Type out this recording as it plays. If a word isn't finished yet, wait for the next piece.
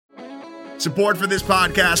Support for this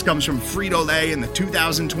podcast comes from Frito-Lay and the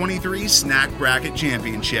 2023 Snack Bracket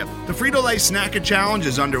Championship. The Frito-Lay Snack-A Challenge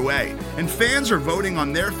is underway, and fans are voting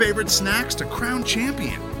on their favorite snacks to crown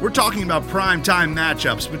champion. We're talking about prime-time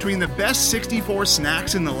matchups between the best 64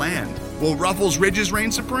 snacks in the land. Will Ruffles Ridges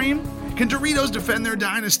reign supreme? Can Doritos defend their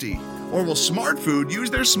dynasty? Or will Smart Food use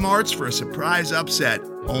their smarts for a surprise upset?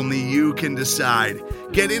 Only you can decide.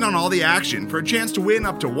 Get in on all the action for a chance to win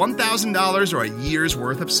up to $1,000 or a year's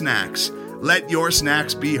worth of snacks. Let your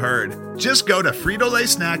snacks be heard. Just go to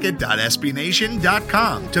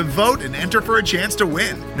fritolaysnacket.sbnation.com to vote and enter for a chance to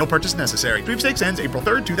win. No purchase necessary. Sweepstakes ends April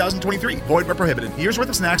 3rd, 2023. Void where prohibited. Year's worth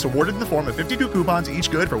of snacks awarded in the form of 52 coupons, each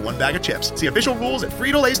good for one bag of chips. See official rules at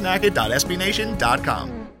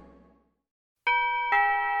fritolaysnacket.sbnation.com.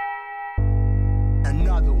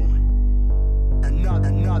 Another one.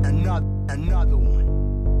 Another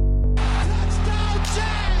one. Touchdown,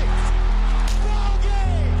 Jags! Ball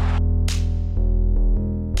game!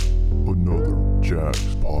 Another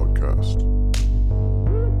Jags podcast.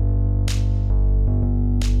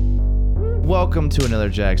 Welcome to another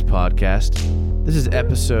Jags podcast. This is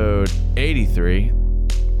episode 83.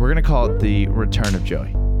 We're going to call it the Return of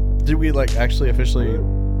Joey. Did we actually officially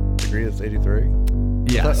agree it's 83?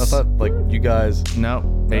 Yes. I thought you guys.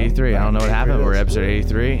 No, 83. I don't know what happened. We're episode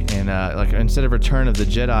 83. And instead of Return of the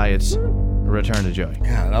Jedi, it's Return to Joey.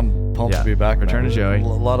 Yeah, and I'm pumped to be back. Return man. to Joey. A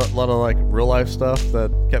lot of real life stuff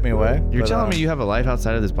that kept me away. You're telling me you have a life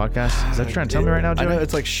outside of this podcast? Is that what you're trying to tell me right now, Joey? I know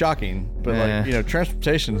it's shocking, but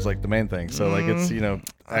transportation is the main thing. So it's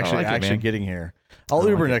actually getting here. I'll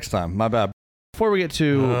Uber next time. My bad. Before we get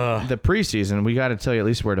to the preseason, we got to tell you at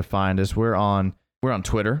least where to find us. We're on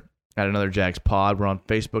Twitter at Another Jags Pod. We're on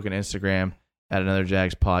Facebook and Instagram at Another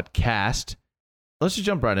Jags Podcast. Let's just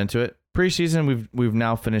jump right into it. Preseason, we've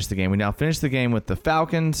now finished the game. We now finished the game with the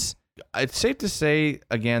Falcons. It's safe to say,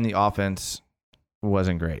 again, the offense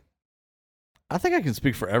wasn't great. I think I can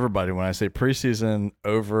speak for everybody when I say preseason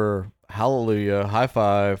over, hallelujah, high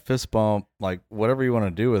five, fist bump, whatever you want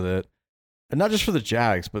to do with it. And not just for the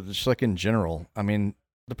Jags, but just in general. I mean,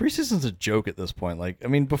 the preseason's a joke at this point.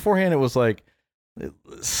 Beforehand it was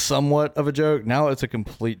somewhat of a joke. Now it's a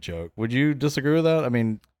complete joke. Would you disagree with that? I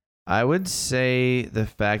mean, I would say the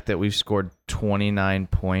fact that we've scored 29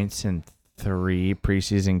 points in 3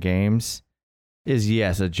 preseason games is,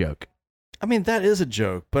 yes, a joke. I mean, that is a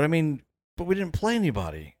joke, but we didn't play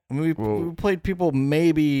anybody. I mean, we played people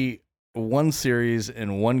maybe one series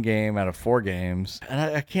in one game out of 4 games, and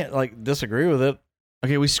I can't disagree with it.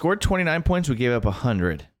 Okay, we scored 29 points. We gave up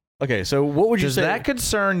 100. Okay, so what would you say? Does that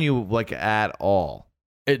concern you at all?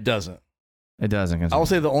 It doesn't. It doesn't concern. I will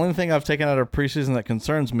say the only thing I've taken out of preseason that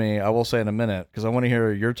concerns me, I will say in a minute, because I want to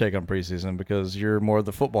hear your take on preseason, because you're more of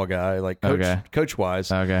the football guy,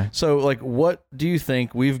 coach-wise. Okay. So, what do you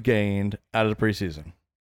think we've gained out of the preseason?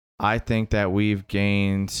 I think that we've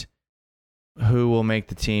gained who will make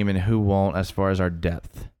the team and who won't as far as our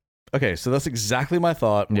depth. Okay, so that's exactly my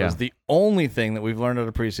thought. The only thing that we've learned out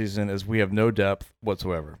of preseason is we have no depth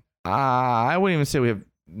whatsoever. I wouldn't even say we have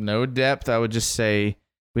no depth. I would just say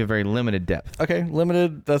we have very limited depth. Okay,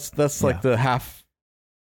 limited. That's the half.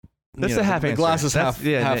 That's the half. The glass is half.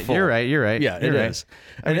 Half full. You're right. Yeah, it is.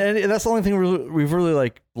 And that's the only thing we've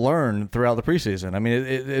really learned throughout the preseason. I mean,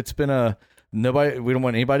 it's been nobody. We don't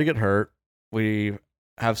want anybody to get hurt. We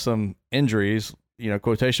have some injuries.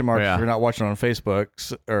 Quotation marks. If you're not watching on Facebook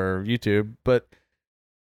or YouTube, but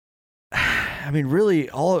I mean,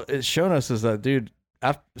 really, all it's shown us is that, dude.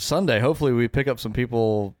 After Sunday, hopefully we pick up some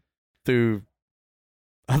people through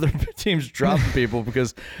other teams dropping people,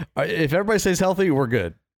 because if everybody stays healthy, we're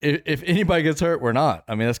good. If anybody gets hurt, we're not.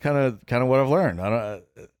 I mean, that's kind of what I've learned.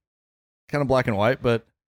 Kind of black and white, but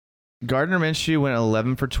Gardner Minshew went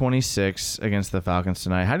 11 for 26 against the Falcons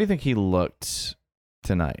tonight. How do you think he looked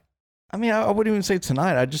tonight? I mean, I wouldn't even say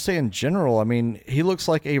tonight. I'd just say in general. I mean, he looks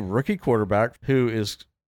like a rookie quarterback who is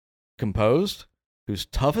composed, who's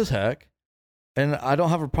tough as heck. And I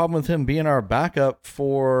don't have a problem with him being our backup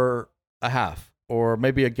for a half or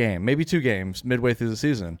maybe a game, maybe 2 games midway through the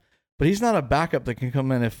season. But he's not a backup that can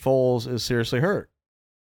come in if Foles is seriously hurt.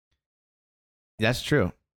 That's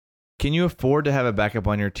true. Can you afford to have a backup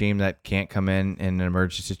on your team that can't come in an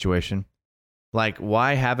emergency situation?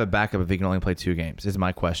 Why have a backup if he can only play 2 games is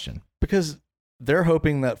my question. Because they're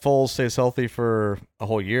hoping that Foles stays healthy for a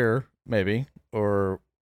whole year, maybe, or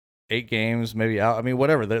 8 games, maybe out. I mean,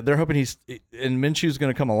 whatever. They're hoping and Minshew's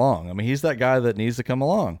going to come along. I mean, he's that guy that needs to come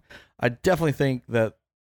along. I definitely think that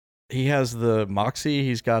he has the moxie.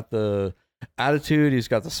 He's got the attitude. He's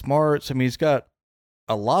got the smarts. I mean, he's got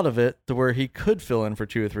a lot of it to where he could fill in for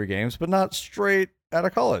 2 or 3 games, but not straight out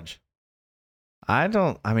of college.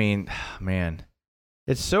 I mean, man,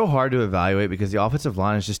 it's so hard to evaluate because the offensive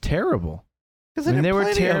line is just terrible. Because they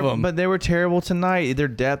were terrible, but they were terrible tonight. Their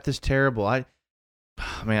depth is terrible. I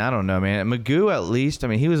don't know, man. Magoo, at least,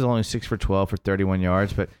 he was only 6 for 12 for 31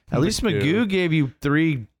 yards, but at least Magoo gave you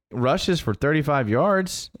 3 rushes for 35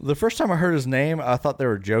 yards. The first time I heard his name, I thought they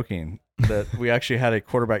were joking that we actually had a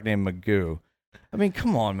quarterback named Magoo.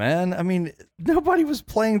 Come on, man. Nobody was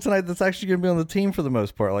playing tonight that's actually going to be on the team for the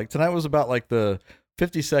most part. Like, tonight was about like the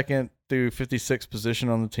 52nd through 56th position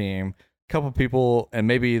on the team. Couple people, and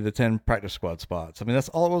maybe the 10 practice squad spots. That's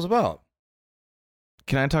all it was about.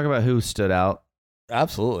 Can I talk about who stood out?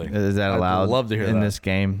 Absolutely. Is that allowed? I'd love to hear in that. This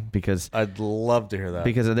game? Because I'd love to hear that.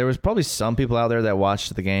 Because there was probably some people out there that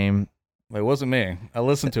watched the game. It wasn't me. I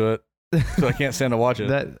listened to it, so I can't stand to watch it.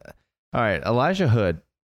 All right, Elijah Hood.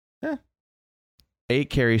 Yeah. 8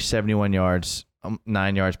 carries, 71 yards,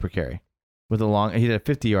 9 yards per carry. He did a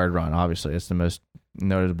 50-yard run, obviously. That's the most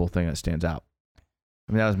notable thing that stands out.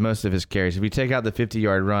 That was most of his carries. If you take out the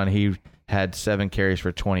 50-yard run, he had 7 carries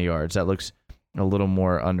for 20 yards. That looks a little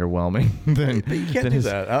more underwhelming than. But you can't do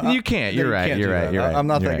that. You can't. You're right. You're right. I'm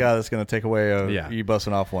not that guy that's going to take away you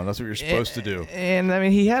busting off one. That's what you're supposed to do. And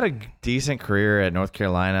he had a decent career at North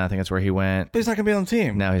Carolina. I think that's where he went. But he's not going to be on the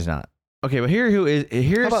team. No, he's not. Okay, but here's.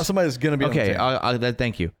 How about somebody that's going to be on the team? Okay,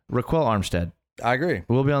 thank you. Raquel Armstead I agree.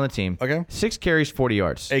 will be on the team. Okay. 6 carries, 40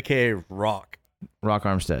 yards. AKA Rock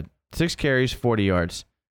Armstead. 6 carries, 40 yards.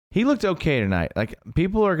 He looked okay tonight. Like,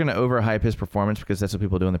 people are going to overhype his performance because that's what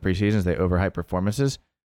people do in the preseason is they overhype performances.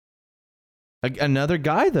 Another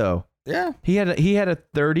guy, though. Yeah. He had a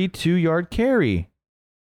 32-yard carry.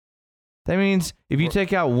 That means if you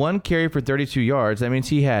take out 1 carry for 32 yards, that means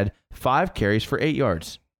he had 5 carries for 8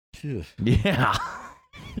 yards. Yeah.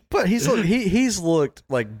 But he's looked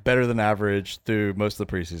like better than average through most of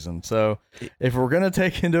the preseason. So if we're going to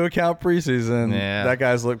take into account preseason, that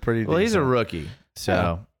guy's looked pretty decent. Well, he's a rookie.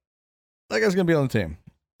 So that guy's going to be on the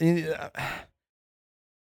team.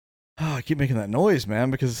 I keep making that noise,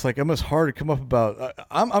 man, because it's like almost hard to come up about.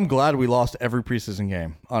 I'm glad we lost every preseason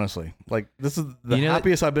game, honestly. Like, this is the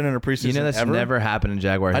happiest I've been in a preseason that's ever. Never happened in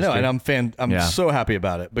Jaguar history. I know, and I'm so happy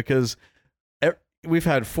about it because we've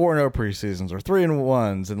had 4-0 preseasons or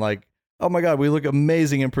 3-1s, and like, oh my God, we look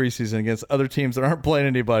amazing in preseason against other teams that aren't playing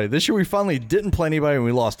anybody. This year we finally didn't play anybody and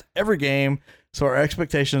we lost every game, so our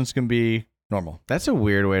expectations can be normal. That's a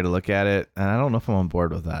weird way to look at it, and I don't know if I'm on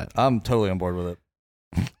board with that. I'm totally on board with it.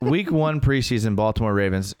 Week 1 preseason, Baltimore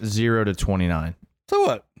Ravens 0-29. So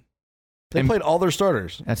what? They played all their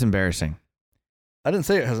starters. That's embarrassing. I didn't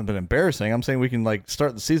say it hasn't been embarrassing. I'm saying we can like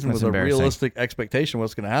start the season with a realistic expectation of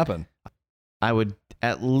what's going to happen. I would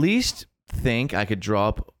at least think I could draw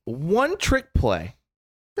up 1 trick play.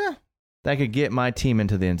 Yeah. That could get my team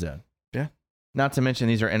into the end zone. Yeah. Not to mention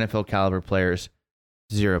these are NFL caliber players.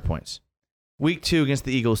 0 points. Week 2 against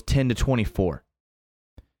the Eagles, 10-24.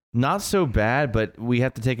 Not so bad, but we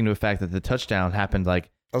have to take into effect that the touchdown happened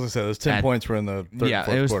like. I was gonna say those 10 points were in the third and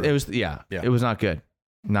fourth quarter. It was not good.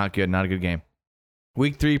 Not good. Not a good game.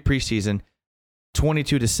 Week 3 preseason,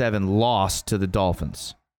 22-7 loss to the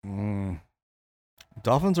Dolphins.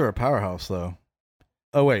 Dolphins are a powerhouse, though.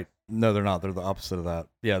 Oh wait, no, they're not. They're the opposite of that.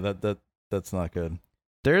 Yeah, that's not good.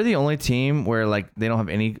 They're the only team where like they don't have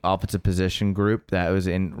any offensive position group that was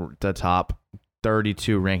in the top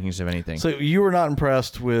 32 rankings of anything. So you were not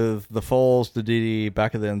impressed with the Foles, the DD,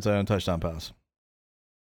 back of the end zone touchdown pass?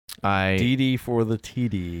 DD for the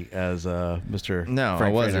TD, as Mr. No,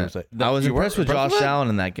 Frank I wasn't. No, I was impressed with Josh Allen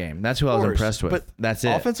in that game. That's who I was impressed with. But that's it.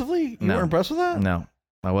 Offensively, you weren't impressed with that? No,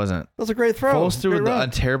 I wasn't. That was a great throw. Foles threw a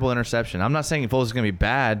terrible interception. I'm not saying Foles is going to be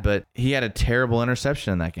bad, but he had a terrible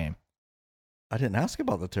interception in that game. I didn't ask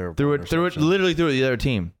about the terrible literally threw it the other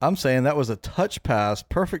team. I'm saying that was a touch pass,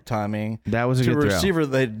 perfect timing. That was a good throw. To a receiver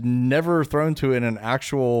they'd never thrown to in an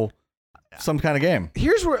actual some kind of game.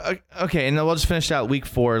 Here's where okay, and then we'll just finish out week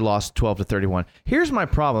 4, lost 12-31. Here's my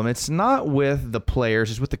problem. It's not with the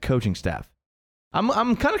players, it's with the coaching staff.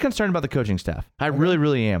 I'm kind of concerned about the coaching staff. I really,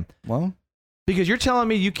 really am. Well, because you're telling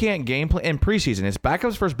me you can't game plan in preseason. It's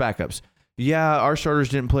backups versus backups. Yeah, our starters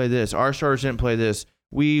didn't play this. Our starters didn't play this.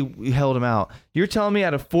 We held them out. You're telling me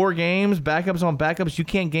out of 4 games, backups on backups, you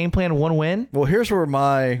can't game plan 1 win? Well, here's where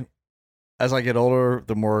as I get older,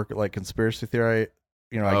 the more like conspiracy theory,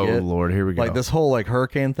 I get. Oh Lord, here we go. Like this whole like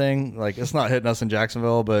hurricane thing, like it's not hitting us in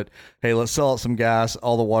Jacksonville, but hey, let's sell out some gas,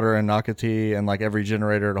 all the water in Nocatee, and like every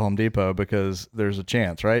generator at Home Depot because there's a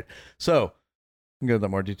chance, right? So I can go into that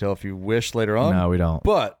more detail if you wish later on. No, we don't.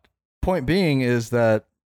 But point being is that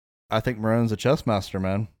I think Marone's a chess master,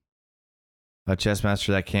 man. A chess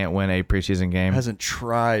master that can't win a preseason game. Hasn't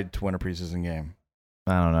tried to win a preseason game.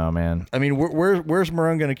 I don't know, man. I mean, where's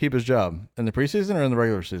Marone going to keep his job? In the preseason or in the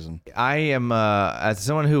regular season? I am, as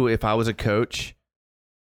someone who, if I was a coach,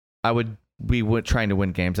 I would be trying to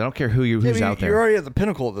win games. I don't care who's out there. You're already at the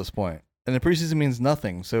pinnacle at this point, and the preseason means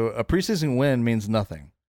nothing. So a preseason win means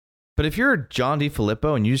nothing. But if you're John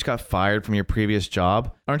DeFilippo and you just got fired from your previous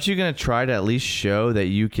job, aren't you going to try to at least show that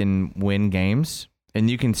you can win games and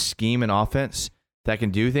you can scheme an offense that can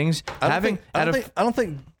do things? I don't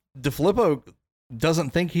think DeFilippo doesn't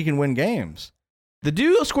think he can win games. The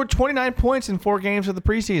dude scored 29 points in 4 games of the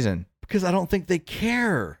preseason. Because I don't think they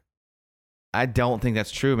care. I don't think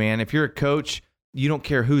that's true, man. If you're a coach, you don't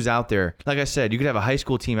care who's out there. Like I said, you could have a high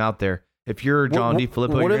school team out there. If you're John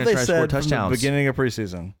DeFilippo, you're going to try to score touchdowns. From the beginning of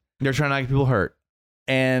preseason? They're trying to not get people hurt.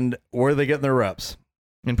 And where are they getting their reps?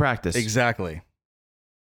 In practice. Exactly.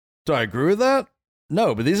 Do I agree with that?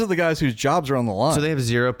 No, but these are the guys whose jobs are on the line. So they have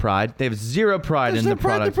zero pride. They have zero pride There's in no the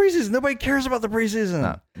pride product. in the preseason. Nobody cares about the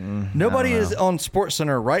preseason. Nobody is on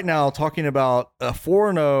SportsCenter right now talking about a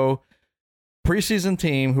 4-0 preseason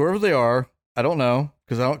team, whoever they are. I don't know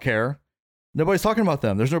because I don't care. Nobody's talking about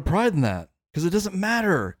them. There's no pride in that because it doesn't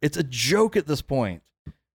matter. It's a joke at this point.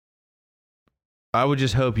 I would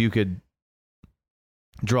just hope you could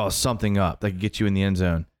draw something up that could get you in the end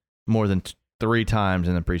zone more than 3 times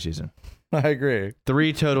in the preseason. I agree.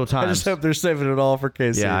 3 total times. I just hope they're saving it all for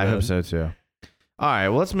KC. Yeah, I hope so too. All right,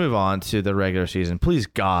 well, let's move on to the regular season. Please,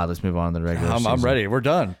 God, let's move on to the regular season. I'm ready. We're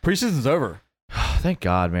done. Preseason's over. Thank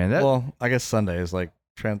God, man. Well, I guess Sunday is like.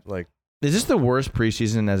 Is this the worst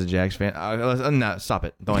preseason as a Jags fan? No, stop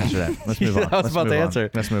it. Don't answer that. Let's move on. I was about to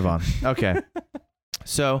answer. Let's move on. Okay.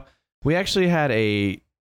 So we actually had a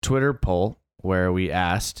Twitter poll where we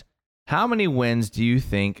asked, how many wins do you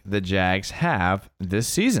think the Jags have this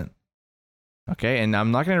season? Okay, and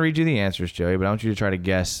I'm not going to read you the answers, Joey, but I want you to try to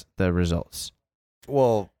guess the results.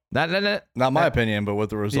 Well, not my opinion, but what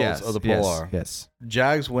the results of the poll are. Yes.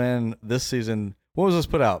 Jags win this season. When was this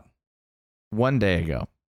put out? 1 day ago.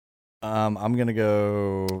 I'm going to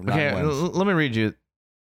go 9 wins. Let me read you.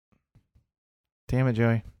 Damn it,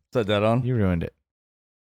 Joey. Is that dead on? You ruined it.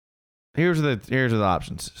 Here's the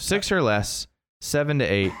options. 6 or less, 7 to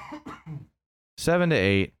 8, 7 to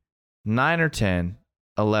 8, 9 or 10,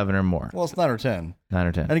 11 or more. Well, it's 9 or 10. 9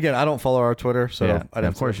 or 10. And again, I don't follow our Twitter, so yeah, I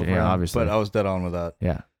didn't. Of course, yeah, obviously. But I was dead on with that.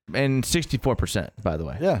 Yeah. And 64%, by the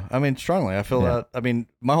way. Yeah, I mean, strongly. I feel that. I mean,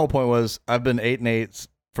 my whole point was I've been 8-8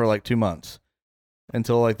 for like 2 months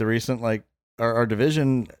until like the recent, like our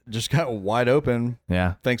division just got wide open.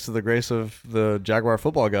 Yeah. Thanks to the grace of the Jaguar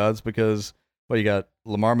football gods, because you got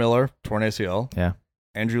Lamar Miller, torn ACL. Yeah.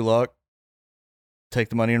 Andrew Luck, take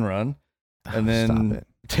the money and run. And then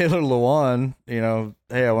Taylor Lewan,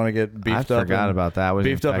 hey, I want to get beefed up. I forgot about that.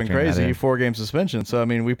 Beefed up and crazy, 4-game suspension. So, I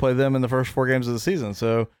mean, we played them in the first 4 games of the season.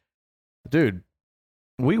 So, dude.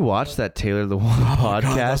 We watched that Taylor Lewan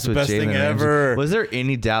podcast with Jalen Ramsey. Was there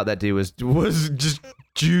any doubt that dude was just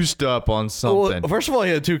juiced up on something? Well, first of all,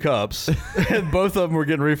 he had 2 cups, and both of them were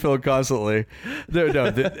getting refilled constantly.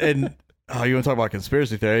 And you want to talk about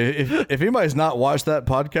conspiracy theory? If anybody's not watched that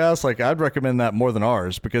podcast, like I'd recommend that more than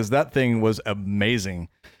ours because that thing was amazing.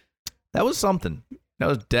 That was something. That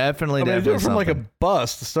was definitely do it from something. Like a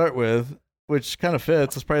bus to start with, which kind of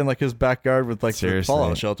fits. It's probably in like his backyard with like the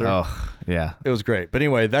fallout shelter. Oh, yeah. It was great. But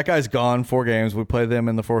anyway, that guy's gone 4 games. We played them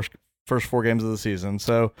in the first 4 games of the season.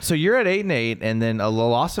 So you're at 8-8, and then a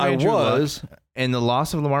loss of Andrew Luck, and the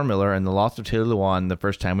loss of Lamar Miller, and the loss of Taylor Lewan the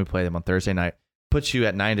first time we played them on Thursday night puts you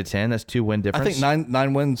at 9 to 10. That's 2 win difference. I think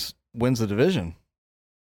 9 wins the division.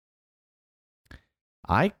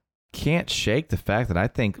 I can't shake the fact that I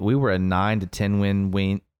think we were a 9 to 10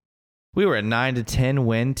 win. We were a 9 to 10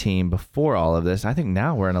 win team before all of this. I think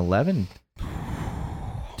now we're an 11.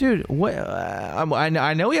 Dude, what?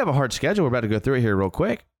 I know we have a hard schedule. We're about to go through it here real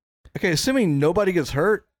quick. Okay, assuming nobody gets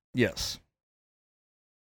hurt, yes.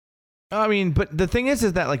 I mean, but the thing is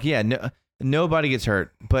that like, yeah, nobody gets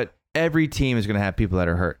hurt, but every team is going to have people that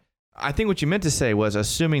are hurt. I think what you meant to say was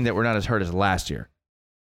assuming that we're not as hurt as last year.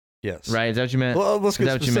 Yes. Right? Is that what you meant? Well, let's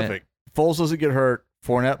get specific. Foles doesn't get hurt.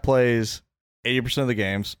 Fournette plays 80% of the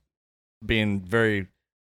games, being very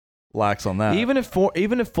lax on that. Even if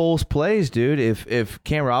Foles plays, dude, if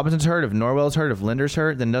Cam Robinson's hurt, if Norwell's hurt, if Linder's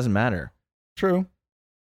hurt, then it doesn't matter. True.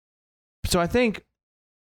 So I think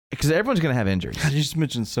because everyone's going to have injuries. God, you just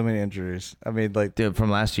mentioned so many injuries. I mean, like dude,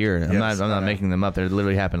 from last year. Yes, I'm not making them up. They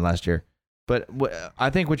literally happened last year. But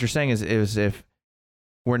I think what you're saying is if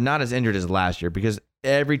we're not as injured as last year, because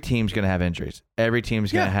every team's going to have injuries. Every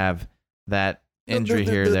team's going to have that injury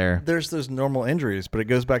here or there. There's those normal injuries, but it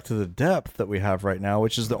goes back to the depth that we have right now,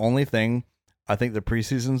 which is the only thing I think the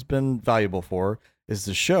preseason's been valuable for, is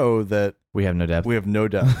to show that We have no depth. we have no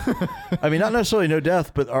depth. I mean, not necessarily no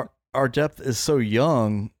depth, but our depth is so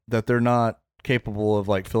young that they're not capable of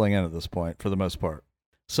like filling in at this point for the most part.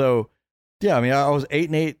 So, yeah, I mean, I was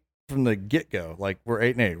 8-8 from the get go. Like we're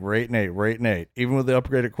 8-8, we're 8-8, we're 8-8, even with the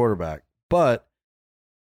upgraded quarterback. But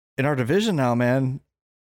in our division now, man,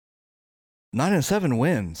 9-7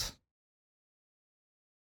 wins.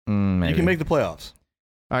 Maybe. You can make the playoffs.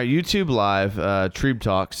 All right, YouTube Live, Treeb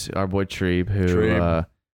Talks, our boy Treeb,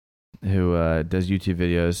 who does YouTube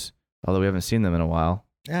videos, although we haven't seen them in a while.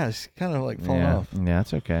 Yeah, it's kind of like falling off. Yeah,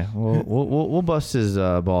 that's okay. We'll bust his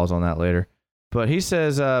balls on that later. But he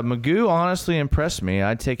says, Magoo honestly impressed me.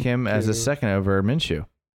 I'd take him as a second over Minshew.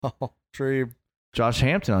 Oh, Tree. Josh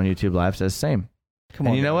Hampton on YouTube Live says same. Come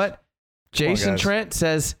on, and you know guys. what? Jason guys. Trent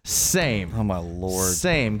says same. Oh, my Lord.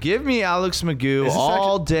 Same. Give me Alex Magoo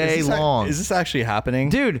all day long. Is this actually happening?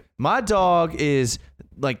 Dude, my dog is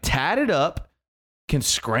like tatted up, can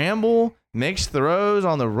scramble, makes throws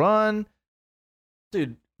on the run.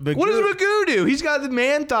 Dude, What does Magoo do? He's got the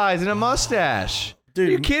man thighs and a mustache. Dude,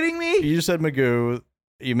 Are you kidding me? You just said Magoo.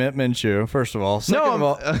 You meant Minshew, first of all.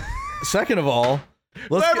 Second of all,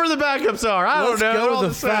 whatever the backups are, I don't know. Let's They're all go to the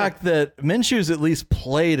the same. fact that Minshew's at least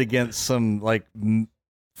played against some like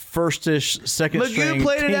first-ish, second-string Magoo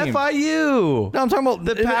played team. at FIU. No, I'm talking about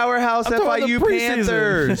The powerhouse I'm talking about FIU the preseason.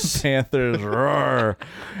 Panthers. Panthers. Roar.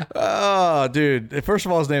 Oh, dude. First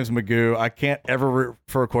of all, his name's Magoo. I can't ever root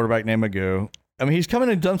for a quarterback named Magoo. I mean, he's coming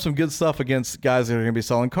and done some good stuff against guys that are going to be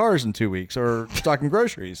selling cars in 2 weeks or stocking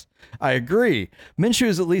groceries. I agree. Minshew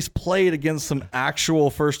has at least played against some actual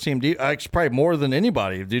first-team, probably more than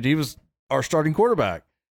anybody. Dude, he was our starting quarterback.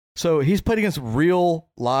 So he's played against real,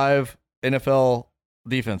 live NFL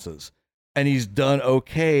defenses. And he's done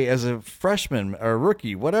okay as a freshman or a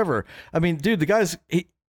rookie, whatever. I mean, dude, the guy's he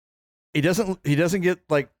doesn't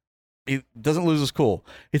lose his cool.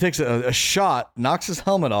 He takes a shot, knocks his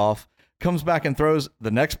helmet off, comes back and throws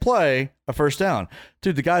the next play a first down.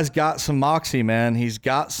 Dude, the guy's got some moxie, man. He's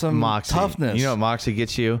got some Moxie. toughness. You know what Moxie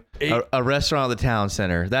gets you? A restaurant at the town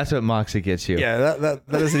center. That's what Moxie gets you. Yeah,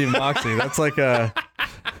 that isn't even moxie. That's like a.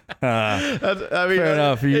 I mean, fair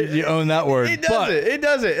enough. You own that word. It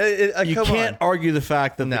does it. You can't argue the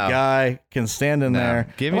fact that the guy can stand in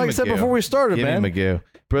there. Give me like Magoo. I said before we started, Give man. me Magoo.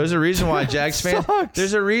 Bro, there's a reason why Jags fans. Sucks.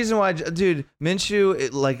 There's a reason why, dude.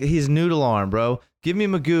 Minshew, he's noodle arm, bro. Give me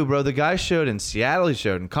Magoo, bro. The guy showed in Seattle. He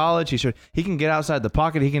showed in college. He can get outside the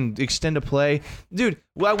pocket. He can extend a play, dude.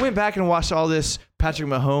 I went back and watched all this Patrick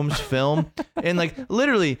Mahomes film, and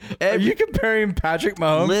literally, Are you comparing Patrick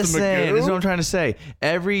Mahomes listen, to Magoo? this is what I'm trying to say.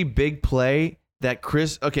 Every big play that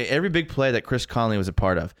Chris Conley was a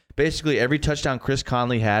part of. Basically, every touchdown Chris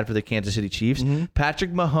Conley had for the Kansas City Chiefs,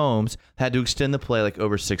 Patrick Mahomes had to extend the play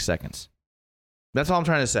over 6 seconds. That's all I'm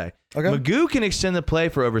trying to say. Okay. Magoo can extend the play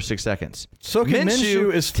for over 6 seconds. So can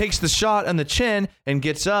Minshew takes the shot on the chin and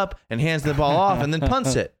gets up and hands the ball off and then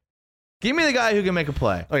punts it. Give me the guy who can make a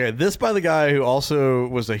play. Okay, this by the guy who also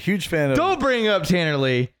was a huge fan of. Don't bring up Tanner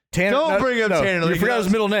Lee. Tanner Tanner Lee. You forgot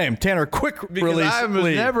his middle name. Tanner Quick Release. I was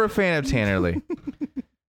Lee. never a fan of Tanner Lee.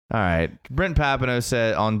 All right. Brent Papano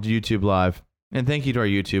said on YouTube Live, and thank you to our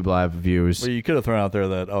YouTube Live viewers. Well, you could have thrown out there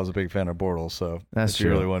that I was a big fan of Bortles, so That's if true.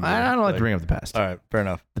 you really wanted to, I don't like to bring up the past. All right, fair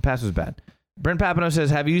enough. The past was bad. Brent Papano says,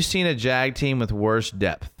 have you seen a Jag team with worse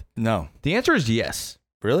depth? No. The answer is yes.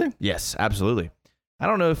 Really? Yes, absolutely. I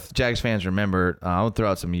don't know if Jags fans remember. I'll throw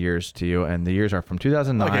out some years to you, and the years are from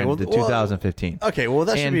 2009 to 2015. Okay, well,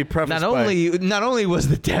 that should be prefaced Not only was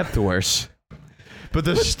the depth worse, but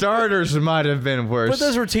the starters might have been worse. But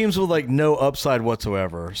those were teams with no upside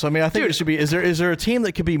whatsoever. So I mean, I think it should be. Is there a team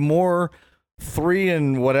that could be more 3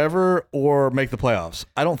 and whatever or make the playoffs?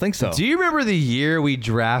 I don't think so. Do you remember the year we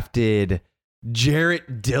drafted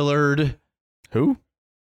Jarrett Dillard? Who?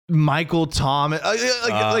 Michael Thomas.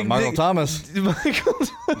 Michael Thomas.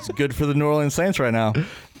 It's good for the New Orleans Saints right now.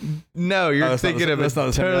 No, you're thinking of a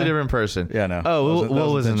totally different person. Yeah, no. Oh,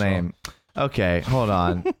 what was his name? Okay, hold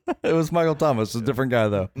on. It was Michael Thomas. A different guy,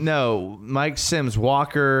 though. No, Mike Sims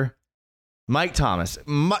Walker. Mike Thomas.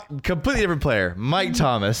 Completely different player. Mike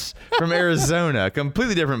Thomas from Arizona.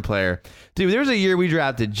 Completely different player. Dude, there was a year we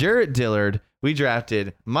drafted Jarrett Dillard. We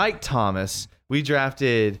drafted Mike Thomas. We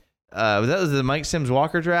drafted... was the Mike Sims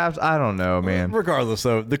Walker draft? I don't know, man. Regardless,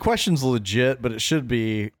 though, the question's legit, but it should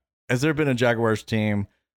be, has there been a Jaguars team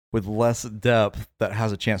with less depth that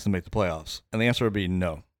has a chance to make the playoffs? And the answer would be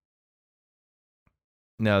no.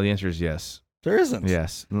 No, the answer is yes. There isn't.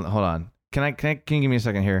 Yes. Hold on. Can you give me a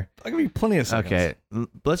second here? I'll give you plenty of seconds. Okay.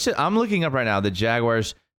 I'm looking up right now the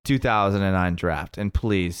Jaguars 2009 draft, and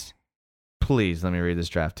please let me read this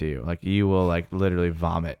draft to you. You will literally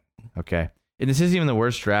vomit. Okay. and this isn't even the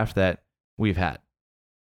worst draft that we've had.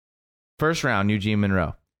 First round, Eugene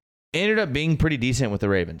Monroe. Ended up being pretty decent with the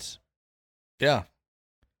Ravens. Yeah.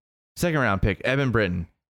 Second round pick, Evan Britton.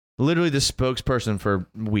 Literally the spokesperson for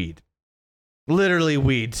weed. Literally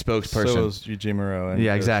weed spokesperson. So was Eugene Moreau.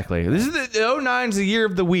 Yeah, exactly. This is the 09's the year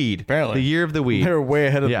of the weed. Apparently. The year of the weed. They're way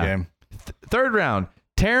ahead of the game. Third round,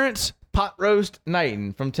 Terrence Pot Roast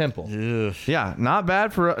Knighton from Temple. Ugh. Yeah, not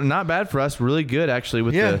bad for us. Really good actually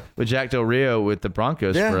with Jack Del Rio with the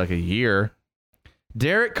Broncos for like a year.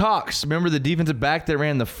 Derek Cox, remember the defensive back that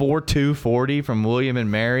ran the 4.2 40 from William and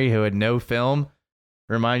Mary, who had no film?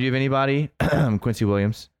 Remind you of anybody? Quincy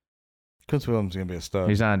Williams. Quincy Williams is gonna be a stud.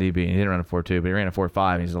 He's not a DB. He didn't run a 4.2, but he ran a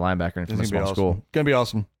 4.5. He's a linebacker from a small school. Gonna be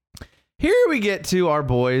awesome. Here we get to our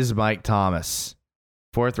boys, Mike Thomas.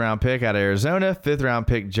 4th round pick out of Arizona. 5th round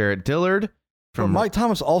pick, Jarrett Dillard. From Mike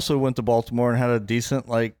Thomas also went to Baltimore and had a decent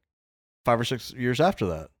 5 or 6 years after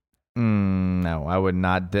that. No, I would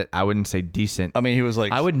not. I wouldn't say decent. I mean, he was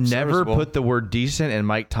I would never put the word decent in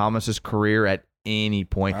Mike Thomas's career at any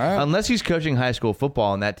point, unless he's coaching high school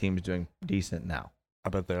football and that team's doing decent now. I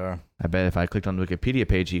bet they are. I bet if I clicked on the Wikipedia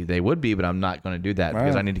page, they would be, but I'm not going to do that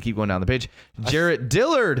because I need to keep going down the page. Jarrett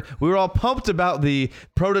Dillard. We were all pumped about the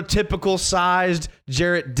prototypical sized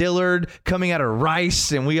Jarrett Dillard coming out of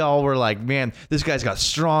Rice, and we all were like, man, this guy's got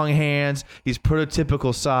strong hands. He's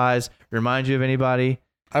prototypical size. Remind you of anybody?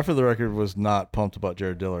 I, for the record, was not pumped about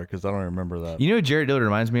Jarrett Dillard because I don't remember that. You know who Jarrett Dillard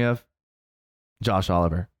reminds me of? Josh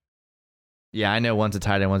Oliver. Yeah, I know one's a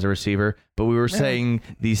tight end, one's a receiver, but we were saying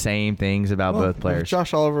the same things about both players. If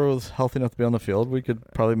Josh Oliver was healthy enough to be on the field, we could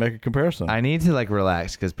probably make a comparison. I need to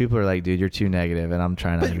relax because people are like, dude, you're too negative, and I'm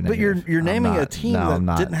trying not to be negative. But you're naming a team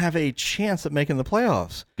that didn't have a chance at making the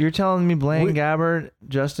playoffs. You're telling me Blaine Gabbert,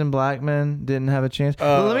 Justin Blackmon didn't have a chance?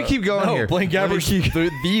 Let me keep going here. Blaine Gabbert's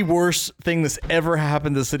the worst thing that's ever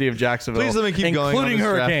happened to the city of Jacksonville. Please let me keep going. Including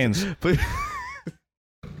hurricanes.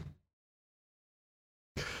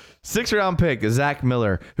 6th round pick, Zach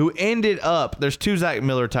Miller, who ended up, there's 2 Zach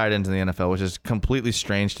Miller tight ends in the NFL, which is completely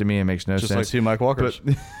strange to me and makes no sense. Just like 2 Mike Walkers.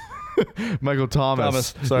 Michael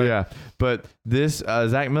Thomas. Sorry. Yeah. But this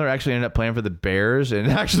Zach Miller actually ended up playing for the Bears and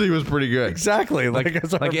actually was pretty good. Exactly.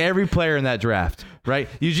 Like every player in that draft, right?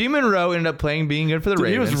 Eugene Monroe ended up being good for the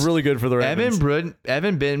Ravens. He was really good for the Ravens.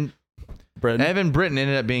 Evan Britton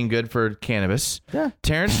ended up being good for cannabis. Yeah.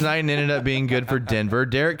 Terrence Knighton ended up being good for Denver.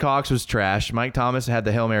 Derek Cox was trash. Mike Thomas had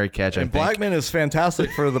the Hail Mary catch, I think. Blackman is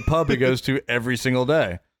fantastic for the pub he goes to every single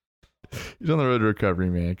day. He's on the road to recovery,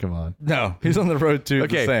 man. Come on. No, he's on the road to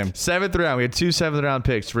the same. 7th round. We had 2 7th round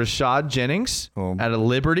picks. Rashad Jennings out of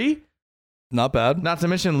Liberty. Not bad. Not to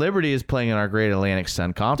mention Liberty is playing in our Great Atlantic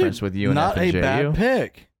Sun Conference with UNF not and a JU. bad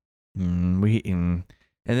pick.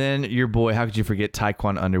 And then your boy, how could you forget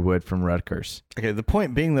Tyquan Underwood from Rutgers? Okay, the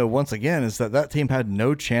point being, though, once again, is that team had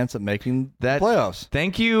no chance at making the playoffs.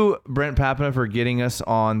 Thank you, Brent Papina, for getting us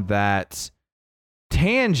on that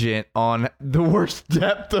tangent on the worst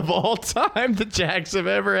depth of all time the Jags have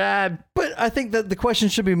ever had. But I think that the question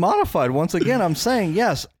should be modified. Once again, I'm saying,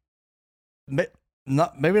 yes, maybe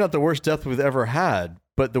not the worst depth we've ever had,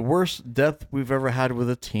 but the worst depth we've ever had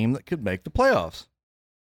with a team that could make the playoffs.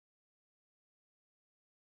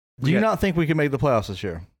 Do you not think we can make the playoffs this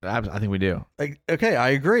year? I think we do. Okay, I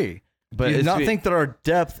agree. But do you not think that our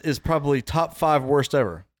depth is probably top 5 worst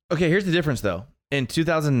ever? Okay, here's the difference, though. In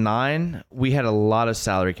 2009, we had a lot of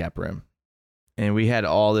salary cap room. And we had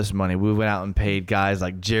all this money. We went out and paid guys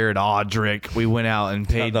like Jared Audrick. We went out and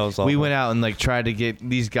paid. We went out and tried to get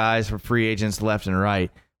these guys for free agents left and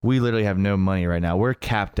right. We literally have no money right now. We're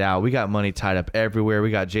capped out. We got money tied up everywhere.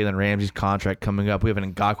 We got Jalen Ramsey's contract coming up. We have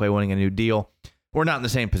an Ngakoue winning a new deal. We're not in the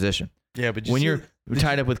same position. Yeah, but when you're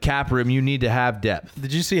tied up with cap room, you need to have depth.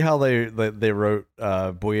 Did you see how they wrote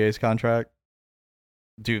Boye's contract?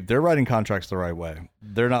 Dude, they're writing contracts the right way.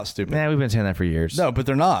 They're not stupid. Man, we've been saying that for years. No, but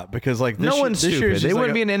they're not because no one's stupid. They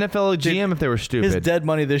wouldn't be an NFL GM if they were stupid. His dead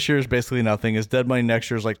money this year is basically nothing. His dead money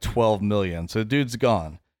next year is like $12 million. So the dude's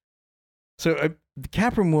gone. So the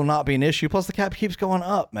cap room will not be an issue. Plus the cap keeps going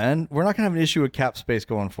up, man. We're not gonna have an issue with cap space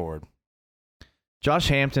going forward. Josh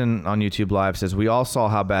Hampton on YouTube Live says, we all saw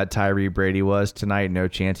how bad Tyree Brady was tonight. No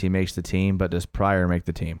chance he makes the team, but does Pryor make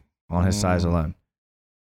the team on his size alone?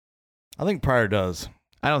 I think Pryor does.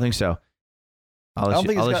 I don't think so. I'll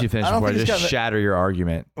let you finish before I just shatter your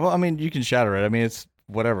argument. Well, I mean, you can shatter it. I mean, it's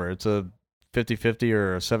whatever. It's a 50-50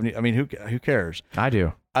 or a 70. I mean, who cares? I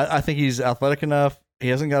do. I think he's athletic enough. He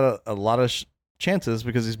hasn't got a lot of chances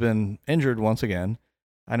because he's been injured once again.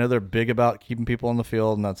 I know they're big about keeping people on the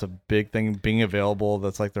field, and that's a big thing, being available.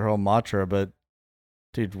 That's like their whole mantra. But,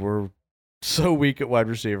 dude, we're so weak at wide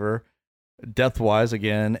receiver. depth-wise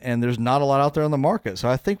again, and there's not a lot out there on the market. So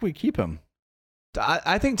I think we keep him.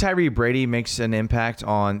 I think Tyree Brady makes an impact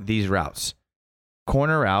on these routes.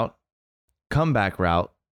 Corner route, comeback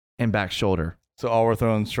route, and back shoulder. So all we're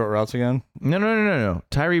throwing short routes again? No.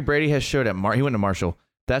 Tyree Brady has showed at he went to Marshall.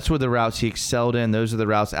 That's where the routes he excelled in. Those are the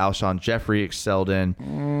routes Alshon Jeffrey excelled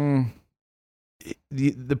in.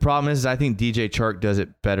 The problem is I think DJ Chark does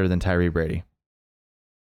it better than Tyree Brady.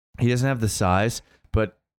 He doesn't have the size,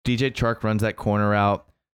 but DJ Chark runs that corner route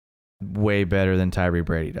way better than Tyree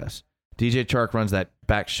Brady does. DJ Chark runs that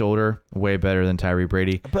back shoulder way better than Tyree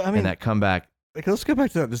Brady. But I mean, and that comeback. Like, let's go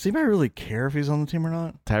back to that. Does anybody really care if he's on the team or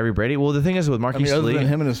not? Tyree Brady? Well, the thing is with Marquise other Lee, than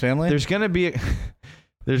him and his family, there's gonna be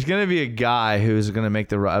a guy who's gonna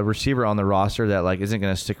make a receiver on the roster that like isn't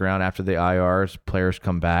gonna stick around after the IRs players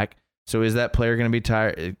come back. So is that player gonna be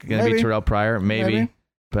be Terrell Pryor? Maybe.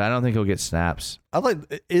 But I don't think he'll get snaps.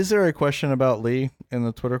 Is there a question about Lee in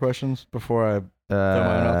the Twitter questions before I throw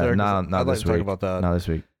mine out there? Not I'd like this to talk week. about that. Not this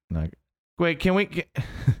week. No. Wait, can we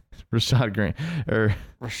Rashad Green or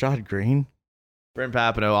Rashad Green? Brent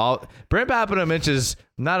Papino. Brent Papino mentions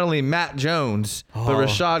not only Matt Jones but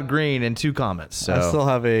Rashad Green in 2 comments. So I still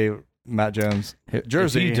have a Matt Jones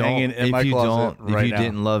jersey hanging in my closet right now. If you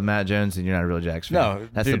didn't love Matt Jones, then you're not a real Jags fan. No,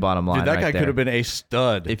 that's dude, the bottom line. Dude, that right guy there. could have been a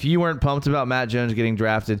stud. If you weren't pumped about Matt Jones getting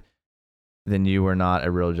drafted, then you were not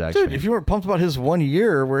a real Jags fan. If you weren't pumped about his 1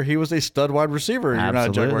 year where he was a stud wide receiver, you're not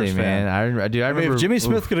a Jaguars man. fan. I remember if Jimmy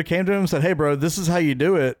Smith could have came to him and said, "Hey, bro, this is how you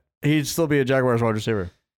do it," he'd still be a Jaguars wide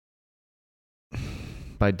receiver.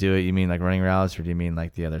 By do it, you mean like running routes, or do you mean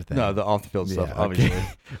like the other thing? No, the off the field stuff, okay. obviously. All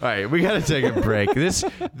right, we got to take a break. This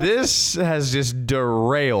has just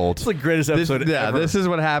derailed. It's the greatest episode ever. This is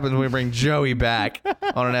what happens when we bring Joey back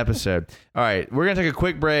on an episode. All right, we're going to take a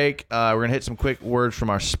quick break. We're going to hit some quick words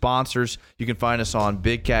from our sponsors. You can find us on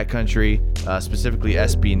Big Cat Country, specifically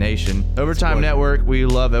SB Nation. Overtime Network, we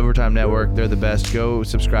love Overtime Network. They're the best. Go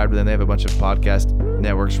subscribe to them. They have a bunch of podcast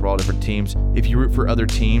networks for all different teams. If you root for other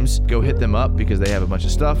teams, go hit them up because they have a bunch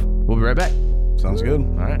of stuff. We'll be right back. Sounds good.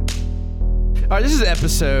 All right, this is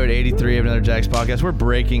episode 83 of Another Jags Podcast. We're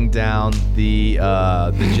breaking down the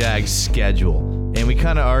Jags schedule, and we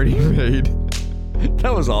kind of already made...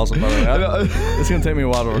 That was awesome, by the way. It's going to take me a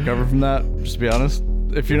while to recover from that, just to be honest.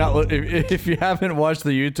 If you're not, if you haven't watched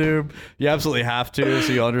the YouTube, you absolutely have to,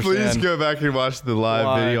 so you understand. Please go back and watch the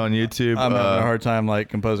live video on YouTube. I'm having a hard time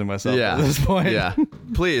composing myself at this point. Yeah,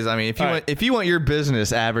 please. I mean, if you want your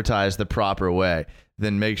business advertised the proper way,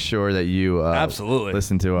 then make sure that you absolutely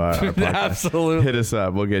listen to our podcast. Absolutely, hit us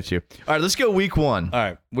up. We'll get you. All right, let's go week 1. All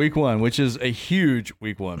right, week 1, which is a huge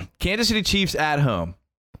week 1. Kansas City Chiefs at home.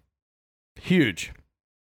 Huge.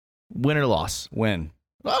 Win or loss? Win.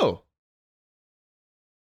 Oh.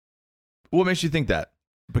 What makes you think that?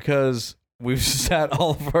 Because we've sat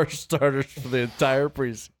all of our starters for the entire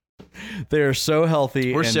preseason. They are so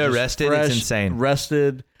healthy. We're and so rested. Fresh, it's insane.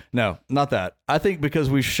 Rested. No, not that. I think because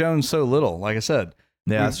we've shown so little, like I said.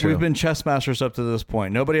 Yeah, that's true. We've been chess masters up to this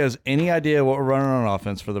point. Nobody has any idea what we're running on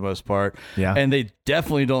offense for the most part. Yeah. And they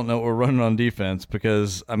definitely don't know what we're running on defense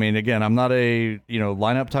because, I mean, again, I'm not a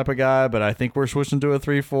lineup type of guy, but I think we're switching to a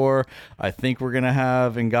 3-4. I think we're going to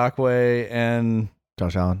have Ngakoue and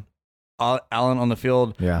Josh Allen on the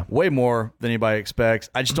field way more than anybody expects.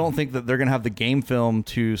 I just don't think that they're going to have the game film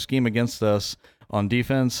to scheme against us on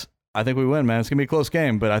defense. I think we win, man. It's going to be a close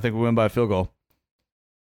game, but I think we win by a field goal.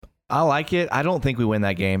 I like it. I don't think we win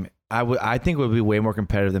that game. I think it would be way more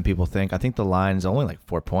competitive than people think. I think the line is only like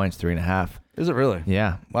 4 points, 3.5. Is it really?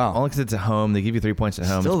 Yeah. Wow. Only because it's at home. They give you 3 points at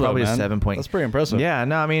home. Still it's probably though, a 7 point. That's pretty impressive. Yeah.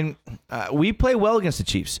 No, I mean, we play well against the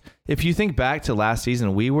Chiefs. If you think back to last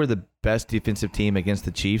season, we were the best defensive team against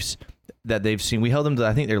the Chiefs that they've seen. We held them to,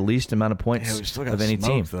 I think, their least amount of points we still got of any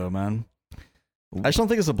team. though, man. I just don't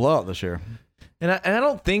think it's a blowout this year. And I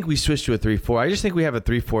don't think we switched to a 3-4. I just think we have a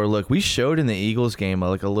 3-4 look. We showed in the Eagles game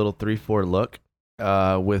like a little 3-4 look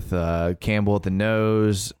with Campbell at the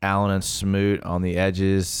nose, Allen and Smoot on the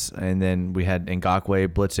edges, and then we had Ngakoue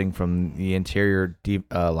blitzing from the interior deep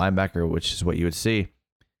linebacker, which is what you would see.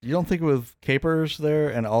 You don't think with Capers there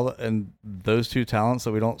and those two talents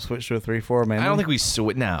that we don't switch to a 3-4? Man, I don't think we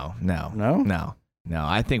switch. No.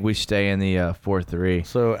 I think we stay in the 4-3.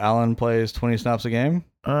 So Allen plays 20 snaps a game.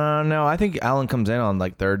 No, I think Allen comes in on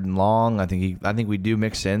like 3rd and long. I think we do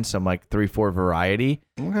mix in some like 3-4 variety.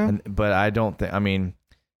 Okay. But I don't think. I mean,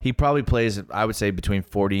 he probably plays. I would say between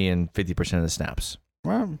 40 and 50% of the snaps.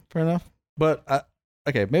 Well, fair enough. But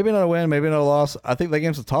okay, maybe not a win, maybe not a loss. I think that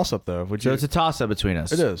game's a toss-up though. So it's a toss-up between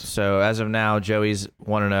us. It is. So as of now, Joey's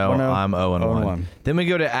 1-0. I'm 0-1. Then we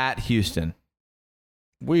go to at Houston.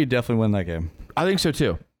 We definitely win that game. I think so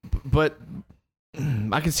too. But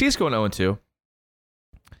I can see us going 0-2,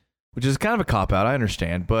 which is kind of a cop-out. I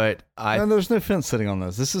understand, but And there's no fence sitting on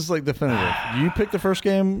this. This is like definitive. You picked the first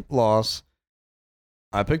game, loss.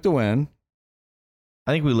 I picked a win.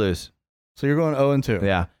 I think we lose. So you're going 0-2.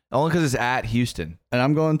 Yeah, only because it's at Houston. And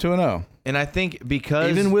I'm going 2-0. And I think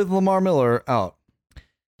because... Even with Lamar Miller out.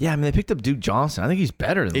 Yeah, I mean, they picked up Duke Johnson. I think he's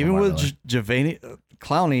better than Even Lamar with Miller. Javani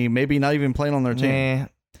Clowney, maybe not even playing on their team. Nah,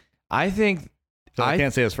 I think... So I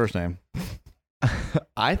can't say his first name.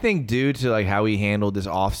 I think due to like how he handled this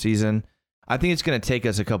offseason, I think it's going to take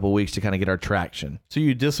us a couple weeks to kind of get our traction. So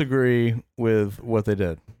you disagree with what they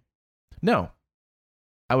did? No.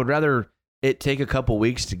 I would rather it take a couple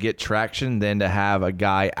weeks to get traction than to have a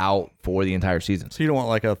guy out for the entire season. So you don't want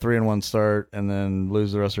like a 3-1 start and then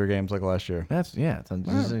lose the rest of your games like last year? That's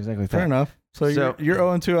exactly fair enough. So you're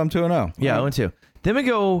 0-2, I'm 2-0. Yeah, 0-2. Then we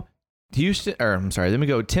go then we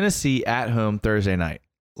go Tennessee at home Thursday night.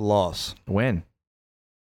 Loss. Win.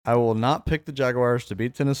 I will not pick the Jaguars to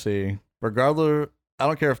beat Tennessee. Regardless, I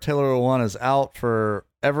don't care if Taylor Lewan is out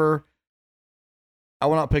forever. I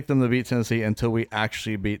will not pick them to beat Tennessee until we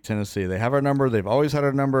actually beat Tennessee. They have our number. They've always had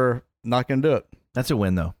our number. Not going to do it. That's a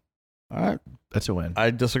win, though. All right. That's a win.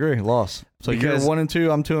 I disagree. Loss. So Because you're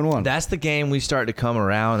 1-2. I'm 2-1. That's the game we start to come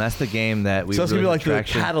around. That's the game that we. So that's really gonna be like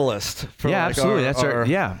traction. the catalyst. For Yeah, like absolutely. Our,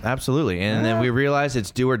 Yeah, absolutely. And then we realize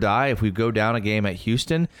it's do or die. If we go down a game at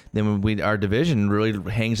Houston, then our division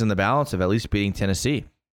really hangs in the balance of at least beating Tennessee.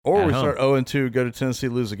 Or at we home. start 0-2, go to Tennessee,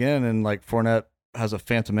 lose again, and like Fournette has a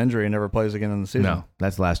phantom injury and never plays again in the season. No,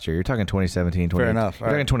 that's last year. You're talking 2017, 2018. Fair enough. You're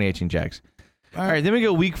talking 2018 Jags. All right, then we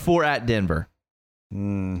go week 4 at Denver.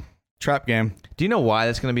 Trap game. Do you know why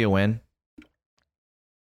that's going to be a win?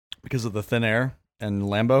 Because of the thin air and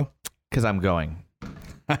Lambeau? Because I'm going.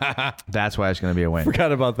 That's why it's going to be a win.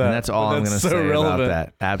 Forgot about that. And that's all I'm going to say relevant. about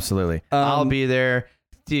that. Absolutely. I'll be there.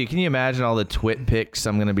 Dude, can you imagine all the twit pics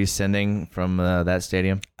I'm going to be sending from that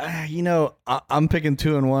stadium? I'm picking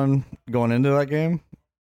 2-1 going into that game.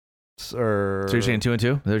 So you're saying 2-2? Is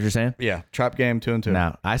that what you're saying? Yeah, trap game 2-2.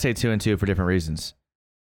 No, I say 2-2 for different reasons.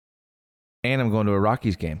 And I'm going to a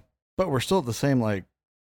Rockies game. But we're still at the same, like...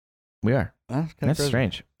 We are. That's That's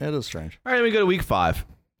strange. It is strange. All right, then we go to week 5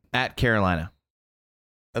 at Carolina.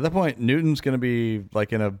 At that point, Newton's going to be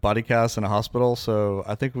like in a body cast in a hospital, so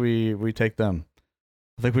I think we take them.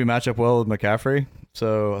 I think we match up well with McCaffrey,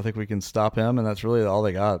 so I think we can stop him, and that's really all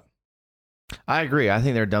they got. I agree. I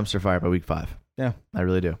think they're dumpster fire by week 5. Yeah. I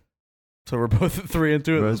really do. So we're both at 3-2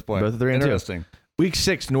 at this point. Both at 3-2. Interesting. Week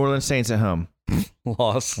 6, New Orleans Saints at home.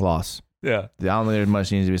 Loss. Yeah. I don't think there's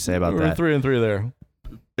much needs to be said about We're that. 3-3 there.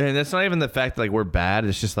 And that's not even the fact that like we're bad.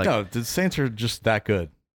 It's just like No, the Saints are just that good.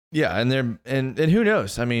 yeah, and they're and who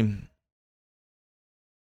knows? I mean,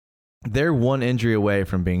 they're one injury away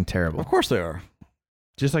from being terrible. Of course they are.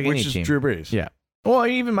 Just like Which any is team. Drew Brees. Yeah. Well,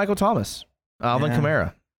 even Michael Thomas, Alvin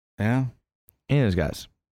Kamara, Yeah. any of those guys.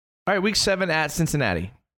 All right, week 7 at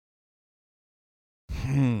Cincinnati.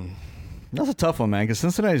 That's a tough one, man, because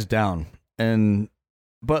Cincinnati's down,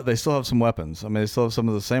 but they still have some weapons. I mean, they still have some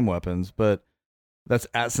of the same weapons, but that's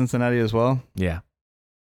at Cincinnati as well. Yeah.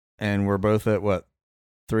 And we're both at what,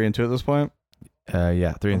 3-2 at this point?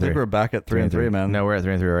 Yeah, 3-3. I think we're back at 3-3, man. No, we're at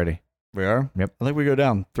 3-3 already. We are? Yep. I think we go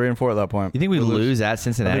down 3-4 at that point. You think we lose at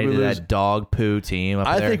Cincinnati to that dog poo team up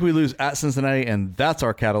there? I think we lose at Cincinnati, and that's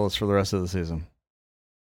our catalyst for the rest of the season.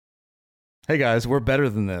 Hey, guys, we're better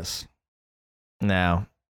than this. No.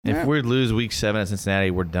 If we lose week 7 at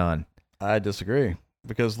Cincinnati, we're done. I disagree,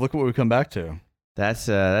 because look what we come back to. That's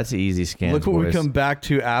an easy scan. Look what we come back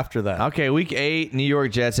to after that. Okay, week 8, New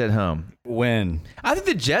York Jets at home. Win. I think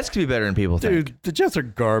the Jets could be better than people think. Dude, the Jets are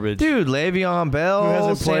garbage. Dude, Le'Veon Bell, Who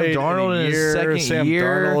hasn't Sam played Darnold in a in his year, second Sam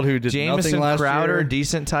year. Darnold, who did Jamison nothing last Crowder, year.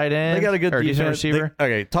 decent tight end. They got a good or defense. decent receiver.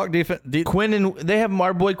 Okay, talk defense. Quinnen, they have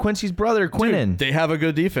our boy Quincy's brother, Quinnen. Dude, they have a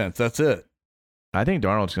good defense. That's it. I think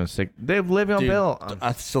Darnold's going to stick. They have Le'Veon Bell.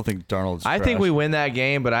 I still think Darnold's I think we win that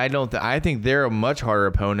game, but I don't. I think they're a much harder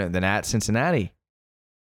opponent than at Cincinnati.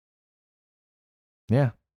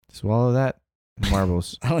 Yeah, swallow that,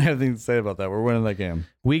 marbles. I don't have anything to say about that. We're winning that game.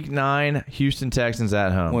 Week 9, Houston Texans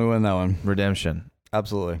at home. We win that one. Redemption.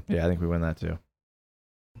 Absolutely. Yeah, I think we win that too.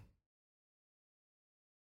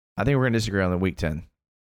 I think we're going to disagree on the week 10.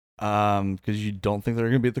 Because you don't think they're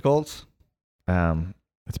going to beat the Colts?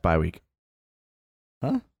 It's bye week.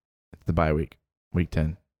 Huh? It's the bye week. Week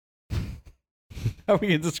 10. How are we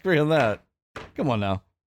going to disagree on that? Come on now.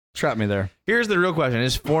 Trap me there. Here's the real question.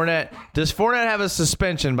 Does Fournette have a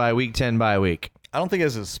suspension by week 10 bye week? I don't think he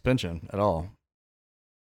has a suspension at all.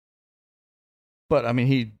 But, I mean,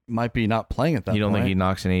 he might be not playing at that point. You don't think he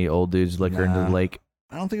knocks any old dude's liquor into the lake?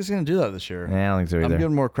 I don't think he's going to do that this year. Yeah, I don't think so either. I'm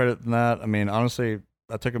giving more credit than that. I mean, honestly,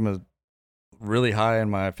 I took him as really high in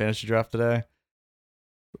my fantasy draft today,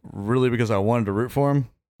 really because I wanted to root for him.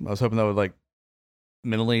 I was hoping that would like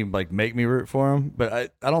mentally like make me root for him,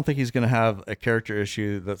 but I don't think he's going to have a character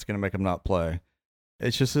issue that's going to make him not play.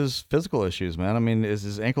 It's just his physical issues, man. I mean, is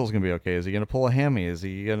his ankles going to be okay? Is he going to pull a hammy? Is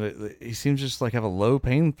he going to? He seems just like have a low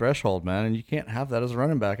pain threshold, man, and you can't have that as a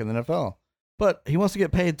running back in the NFL. But he wants to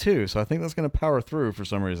get paid too, so I think that's going to power through for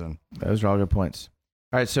some reason. Those are all good points.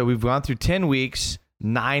 All right, so we've gone through 10 weeks,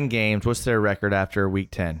 9 games. What's their record after week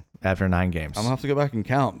 10, after 9 games? I'm going to have to go back and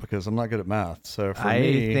count because I'm not good at math. So for I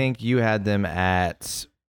me, think you had them at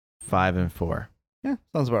 5-4. yeah,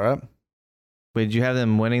 sounds about right. Wait, did you have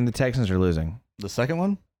them winning the Texans or losing? The second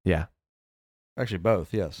one? Yeah. Actually,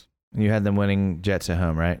 both, yes. You had them winning Jets at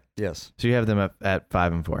home, right? Yes. So you have them at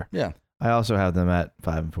 5-4. Yeah. I also have them at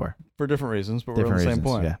 5-4. For different reasons, but Different we're on the reasons,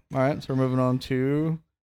 same point. yeah. All right, so we're moving on to,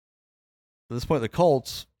 at this point, the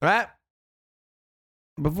Colts. All right.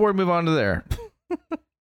 Before we move on to there,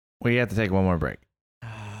 we have to take one more break.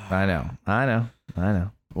 I know.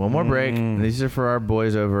 One more break. These are for our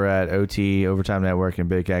boys over at OT, Overtime Network, and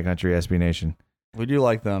Big Cat Country, SB Nation. We do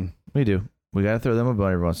like them. We do. We got to throw them a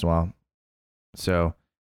bone every once in a while. So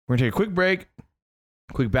we're going to take a quick break,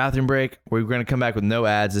 quick bathroom break. We're going to come back with no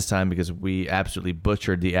ads this time because we absolutely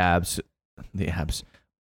butchered the abs. The abs.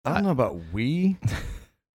 I don't know about we,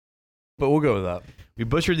 but we'll go with that. We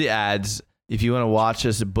butchered the ads. If you want to watch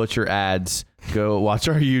us butcher ads, go watch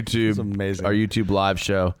our YouTube. It's amazing. Our YouTube live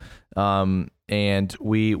show. And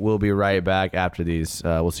we will be right back after these.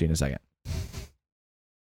 We'll see you in a second.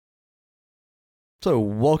 So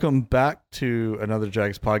welcome back to another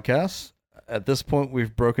Jags podcast. At this point,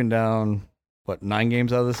 we've broken down, 9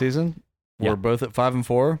 games out of the season? Yeah. We're both at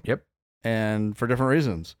 5-4. Yep. And for different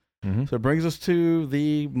reasons. Mm-hmm. So it brings us to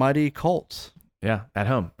the mighty Colts. Yeah, at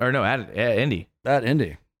home. Or no, at Indy. At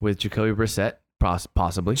Indy. With Jacoby Brissett,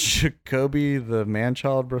 possibly. Jacoby, the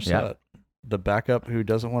man-child Brissett. Yep. The backup who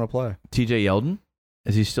doesn't want to play. TJ Yeldon.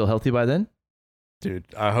 Is he still healthy by then? Dude,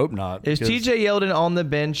 I hope not. Is TJ Yeldon on the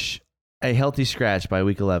bench a healthy scratch by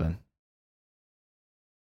week 11?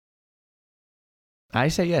 I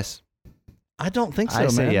say yes. I don't think so, I man.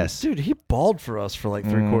 say yes. Dude, he balled for us for like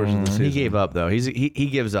 3/4 of the season. He gave up, though. He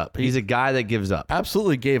gives up. He's a guy that gives up.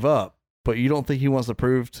 Absolutely gave up. But you don't think he wants to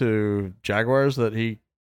prove to Jaguars that he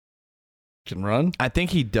can run? I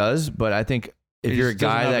think he does, but I think if you're a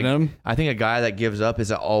guy that I think a guy that gives up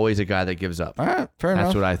is always a guy that gives up. All right, fair enough.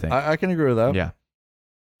 That's what I think. I can agree with that. Yeah.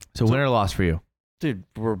 So win or loss for you? Dude,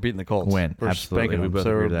 we're beating the Colts. Win. We're Absolutely. spanking them.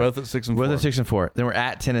 So we're both at 6-4. We're at 6-4. Then we're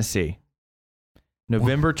at Tennessee.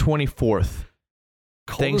 November 24th.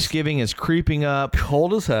 Thanksgiving is creeping up.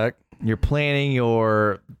 Cold as heck. You're planning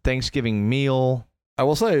your Thanksgiving meal. I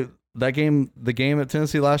will say that game, the game at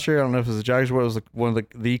Tennessee last year, I don't know if it was the Jaguars, but it was one of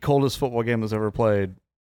the coldest football game that's ever played,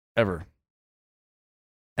 ever.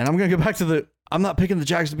 And I'm going to go back to I'm not picking the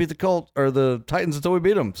Jags to beat the Colts or the Titans until we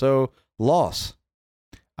beat them. So loss.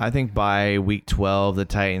 I think by week 12, the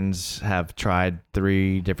Titans have tried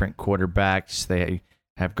 3 different quarterbacks. They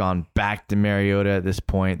have gone back to Mariota at this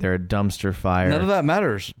point. They're a dumpster fire. None of that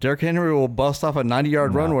matters. Derrick Henry will bust off a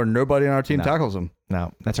 90-yard run where nobody on our team tackles him.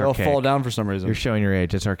 No, that's They'll archaic. fall down for some reason. You're showing your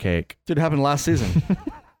age. It's archaic. Dude, it happened last season.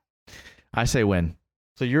 I say win.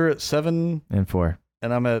 So you're at 7-4,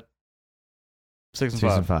 and I'm at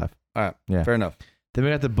 6-5. 6-5. All right, yeah, fair enough. Then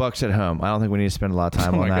we got the Bucks at home. I don't think we need to spend a lot of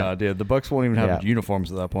time on that. Oh my god, dude, the Bucks won't even have uniforms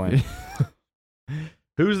at that point.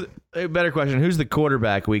 Better question? Who's the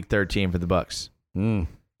quarterback week 13 for the Bucks?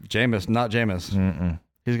 Jameis, not Jameis.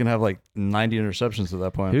 He's gonna have like 90 interceptions at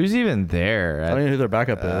that point. Who's even there? I don't even know who their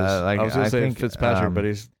backup is. I was gonna say Fitzpatrick, but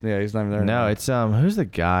he's not even there. No, it's who's the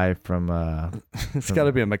guy from? It's got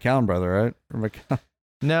to be a McCown brother, right? Or McCown.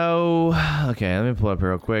 No. Okay, let me pull it up here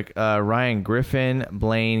real quick. Ryan Griffin,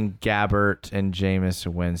 Blaine Gabbert, and Jameis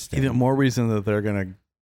Winston. Even more reason that they're gonna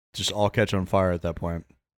just all catch on fire at that point.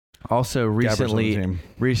 Also,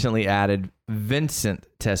 recently added Vincent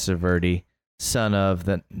Testaverde, son of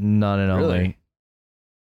the none and only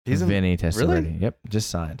Vinny Testaverde. Really? Yep, just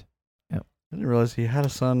signed. Yep. I didn't realize he had a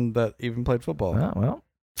son that even played football. Oh, well,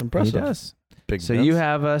 it's impressive. He does. Big so Vince. you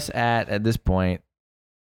have us at this point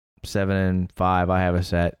 7-5. I have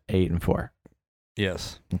us at 8-4.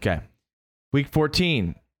 Yes. Okay. Week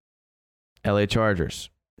 14. LA Chargers.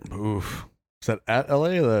 Oof. Is that at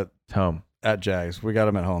LA or that home? At Jags. We got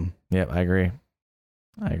them at home. Yep, I agree.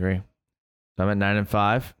 So I'm at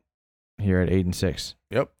 9-5. Here at 8-6.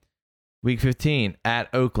 Yep. Week 15 at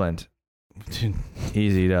Oakland.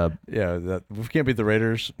 Easy dub. Yeah, we can't beat the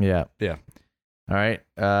Raiders. Yeah. Yeah. All right.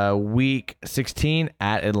 Week 16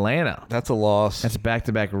 at Atlanta. That's a loss. That's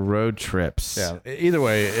back-to-back road trips. Yeah. Either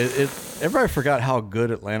way, everybody forgot how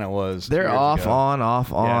good Atlanta was. They're off on.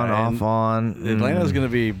 Atlanta's going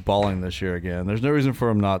to be balling this year again. There's no reason for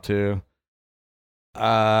them not to.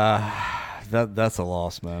 That's a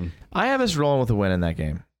loss, man. I have us rolling with a win in that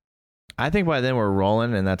game. I think by then we're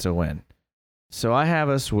rolling, and that's a win. So I have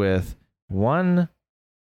us with 1,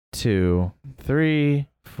 2, 3,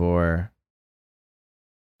 4,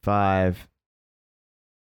 5,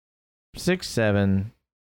 6, 7,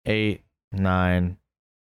 8, 9,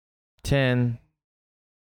 10,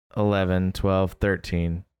 11, 12,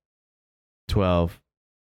 13, 12.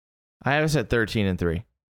 I have us at 13-3.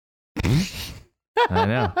 I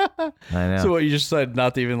know. So what, you just decided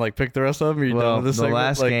not to even like pick the rest of them? Are you done with this the segment?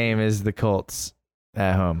 last game is the Colts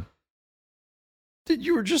at home. Dude,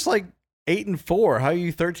 you were just like 8-4. How are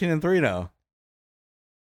you 13-3 now?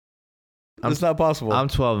 It's not possible. I'm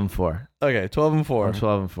 12-4. Okay, 12-4. I'm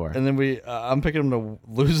 12-4. And then I'm picking them to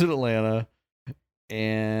lose at Atlanta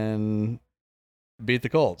and beat the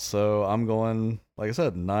Colts. So I'm going, like I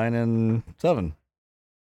said, 9-7.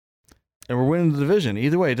 And we're winning the division.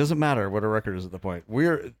 Either way, it doesn't matter what our record is at the point.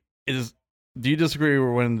 Do you disagree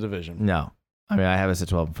we're winning the division? No. I mean, I have us at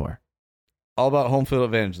 12-4. All about home field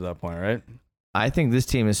advantage at that point, right? I think this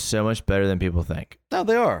team is so much better than people think. No,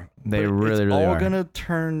 they are. They But really it's are. all going to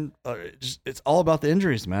turn. It's all about the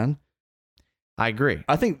injuries, man. I agree.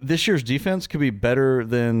 I think this year's defense could be better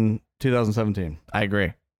than 2017. I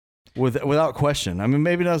agree. Without question. I mean,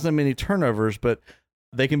 maybe not as many turnovers, but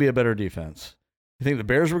they can be a better defense. You think the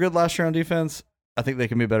Bears were good last year on defense? I think they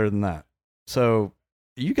can be better than that. So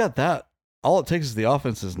you got that. All it takes is the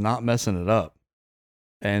offense is not messing it up.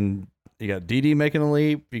 And you got DD making a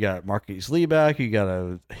leap. You got Marquise Lee back. You got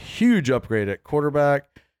a huge upgrade at quarterback.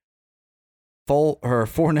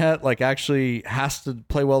 Fournette like actually has to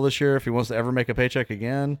play well this year if he wants to ever make a paycheck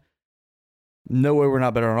again. No way we're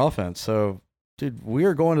not better on offense. So, dude, we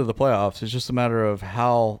are going to the playoffs. It's just a matter of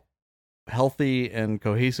how healthy and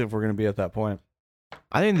cohesive we're going to be at that point.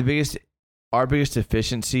 I think our biggest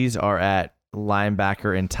deficiencies are at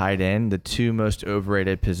linebacker and tight end, the two most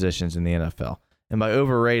overrated positions in the NFL. And by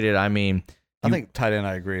overrated, I mean I think tight end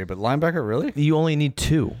I agree, but linebacker really? you only need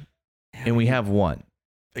two, and we have one.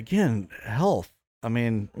 Again, health. I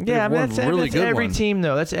mean, Yeah, I mean, that's every team,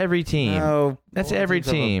 though. That's every team. No, That's every teams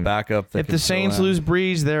have a team. Backup. If the Saints lose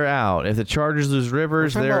Breeze, they're out. If the Chargers lose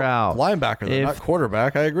Rivers, they're out. Linebacker, though, not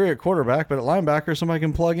quarterback. I agree at quarterback, but at linebacker, somebody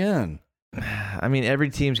can plug in. I mean, every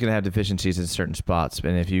team's going to have deficiencies in certain spots.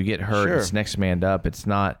 And if you get hurt, it's next man up. It's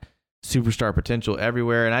not superstar potential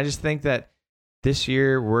everywhere. And I just think that this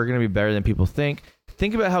year we're going to be better than people think.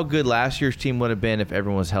 Think about how good last year's team would have been if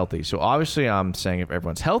everyone was healthy. So obviously I'm saying if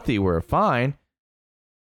everyone's healthy, we're fine.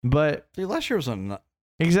 But Dude, last year was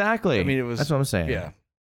exactly. I mean, it was. That's what I'm saying. Yeah,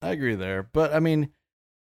 I agree there. But I mean,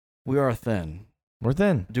 we are thin. We're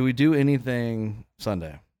thin. Do we do anything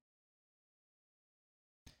Sunday?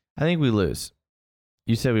 I think we lose.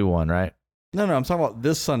 You said we won, right? No, I'm talking about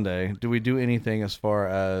this Sunday. Do we do anything as far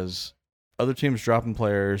as other teams dropping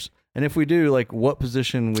players? And if we do, like, what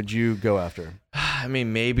position would you go after? I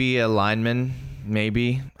mean, maybe a lineman.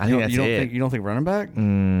 Maybe. I think that's it. You don't think running back?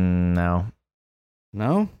 No.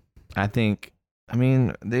 No? I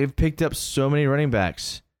mean, they've picked up so many running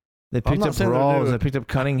backs. They picked up Rawls. They picked up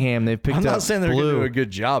Cunningham. They picked up I'm not saying they're going to Blue. do a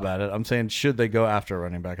good job at it. I'm saying, should they go after a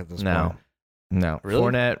running back at this point? No. Really?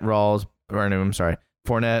 Fournette, Rawls, or no, I'm sorry.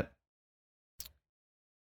 Fournette,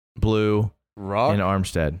 Blue, Rock? and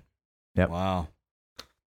Armstead. Yep. Wow.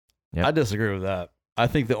 Yep. I disagree with that. I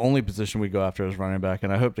think the only position we go after is running back,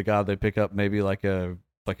 and I hope to God they pick up maybe like a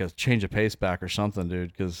change of pace back or something,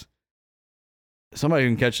 dude, because somebody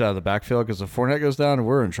can catch it out of the backfield, because if Fournette goes down,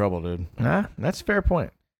 we're in trouble, dude. That's a fair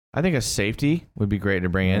point. I think a safety would be great to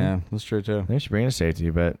bring in. Yeah, that's true, too. They should bring in a safety,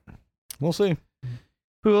 but We'll see.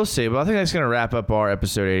 we'll see. But I think that's going to wrap up our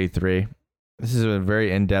episode 83. This is a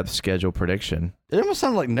very in-depth schedule prediction. It almost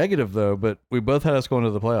sounded like negative, though, but we both had us going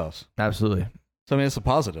to the playoffs. Absolutely. So, I mean, it's a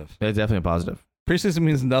positive. It's definitely a positive. Preseason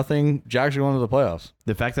means nothing. Jags are going to the playoffs.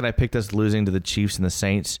 The fact that I picked us losing to the Chiefs and the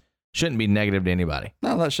Saints shouldn't be negative to anybody.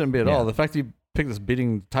 No, that shouldn't be at Yeah. all. The fact that you picked us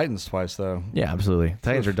beating Titans twice, though. Yeah, absolutely.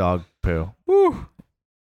 Titans are dog poo. Woo.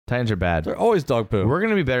 Titans are bad. They're always dog poo. We're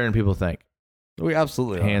going to be better than people think. We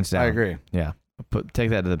absolutely are. Hands down. I agree. Yeah. Take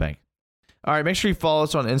that to the bank. All right. Make sure you follow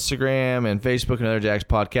us on Instagram and Facebook, Another Jags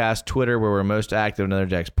Podcast, Twitter, where we're most active, Another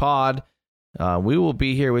Jags Pod. We will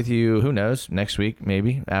be here with you, who knows, next week,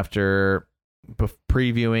 maybe, after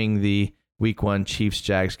previewing the Week 1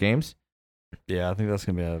 Chiefs-Jags games. Yeah, I think that's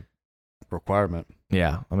going to be a requirement.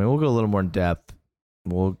 Yeah. I mean, we'll go a little more in depth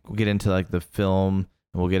We'll get into like the film.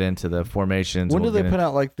 We'll get into the formations. When do they put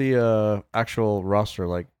out like the actual roster,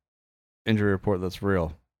 like injury report that's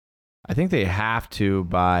real? I think they have to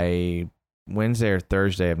by Wednesday or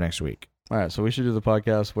Thursday of next week. All right, so we should do the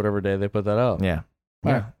podcast whatever day they put that out. Yeah.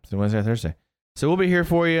 All Yeah. right. So Wednesday or Thursday. So we'll be here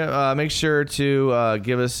for you. Make sure to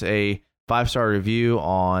give us a 5-star review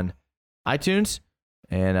on iTunes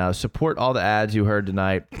and support all the ads you heard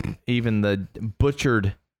tonight, even the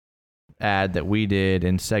butchered ad that we did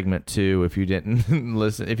in segment 2. If you didn't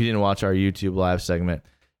listen, if you didn't watch our YouTube live segment,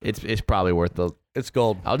 it's probably worth It's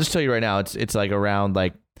gold. I'll just tell you right now, it's like around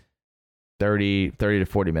like 30 to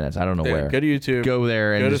 40 minutes. I don't know where. Go to YouTube. Go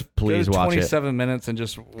there and just please go to watch it. 27 minutes and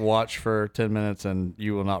just watch for 10 minutes and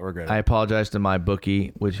you will not regret it. I apologize to my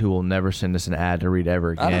bookie, who will never send us an ad to read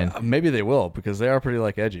ever again. Maybe they will because they are pretty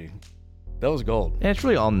like edgy. That was gold. And it's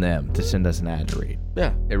really on them to send us an ad to read.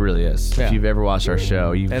 Yeah. It really is. Yeah. If you've ever watched our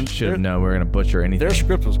show, you And should have known we were going to butcher anything. Their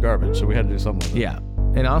script was garbage, so we had to do something with it. Yeah.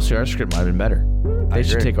 And honestly, our script might have been better. They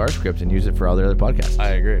should agree. take our script and use it for all their other podcasts.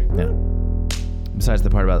 I agree. Yeah. Besides the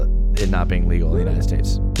part about it not being legal in the United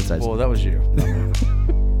States. Well, that was you.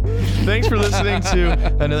 Thanks for listening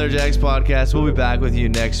to another Jags podcast. We'll be back with you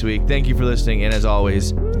next week. Thank you for listening. And as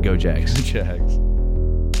always, go Jags. Jags.